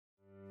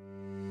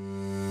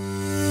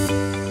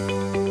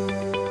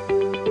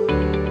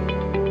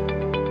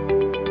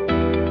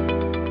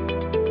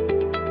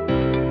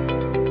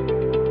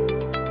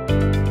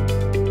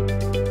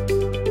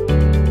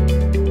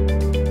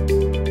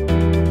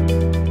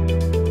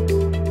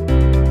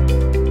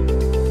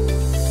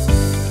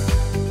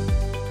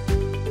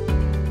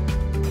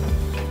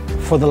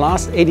For the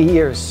last 80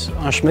 years,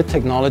 SCHMIDT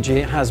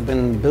technology has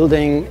been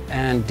building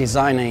and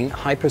designing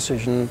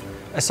high-precision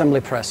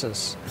assembly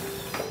presses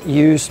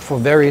used for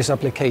various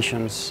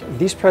applications.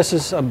 These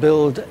presses are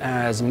built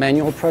as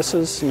manual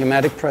presses,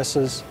 pneumatic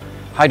presses,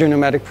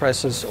 hydropneumatic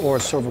presses, or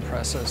servo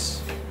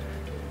presses.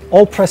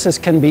 All presses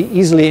can be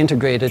easily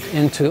integrated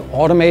into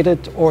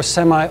automated or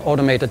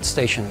semi-automated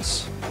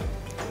stations.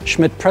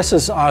 SCHMIDT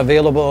presses are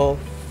available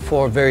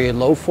for very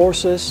low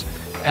forces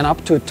and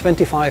up to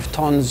 25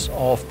 tons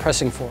of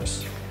pressing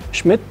force.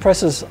 SCHMIDT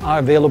presses are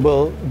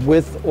available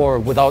with or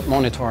without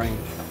monitoring.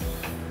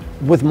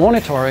 With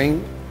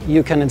monitoring,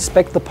 you can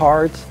inspect the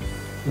part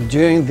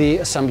during the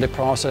assembly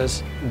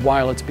process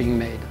while it's being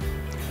made.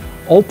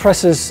 All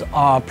presses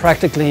are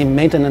practically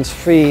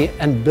maintenance-free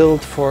and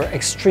built for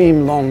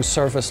extreme long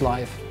service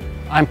life.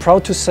 I'm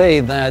proud to say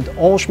that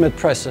all SCHMIDT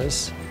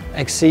presses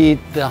exceed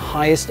the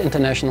highest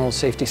international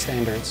safety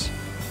standards.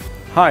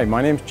 Hi,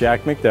 my name is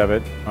Jack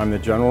McDevitt. I'm the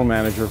General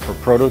Manager for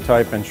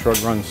Prototype and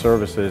Short Run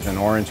Services in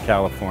Orange,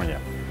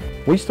 California.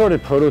 We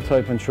started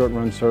Prototype and Short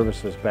Run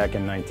Services back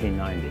in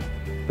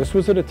 1990. This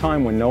was at a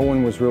time when no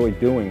one was really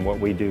doing what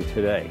we do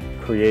today,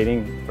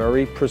 creating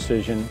very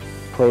precision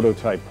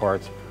prototype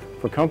parts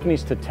for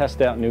companies to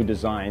test out new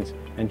designs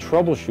and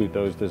troubleshoot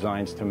those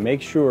designs to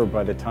make sure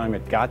by the time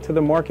it got to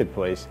the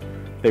marketplace,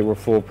 they were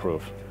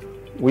foolproof.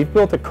 We've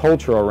built a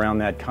culture around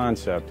that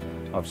concept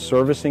of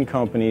servicing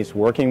companies,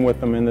 working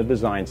with them in the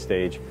design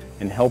stage,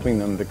 and helping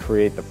them to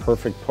create the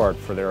perfect part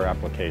for their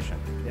application.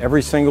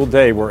 Every single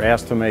day we're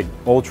asked to make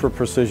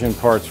ultra-precision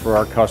parts for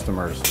our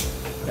customers.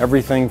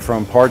 Everything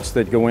from parts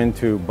that go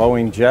into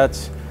Boeing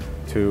jets,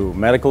 to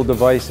medical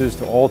devices,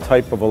 to all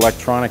type of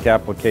electronic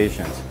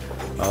applications.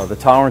 The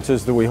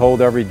tolerances that we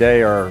hold every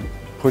day are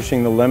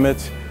pushing the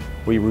limits.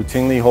 We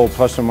routinely hold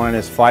plus or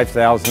minus 5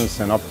 thousandths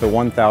and up to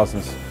 1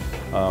 thousandths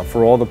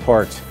for all the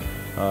parts.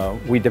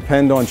 We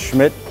depend on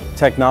SCHMIDT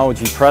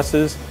technology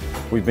presses.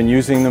 We've been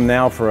using them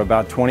now for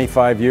about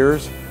 25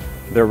 years.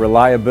 Their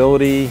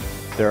reliability,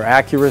 their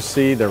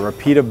accuracy, their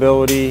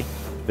repeatability,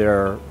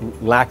 their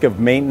lack of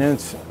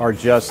maintenance are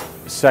just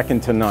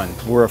second to none.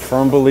 We're a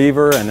firm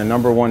believer and a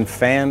 #1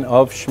 fan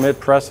of SCHMIDT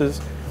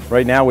presses.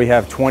 Right now we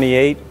have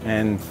 28,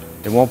 and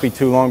it won't be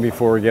too long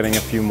before we're getting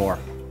a few more.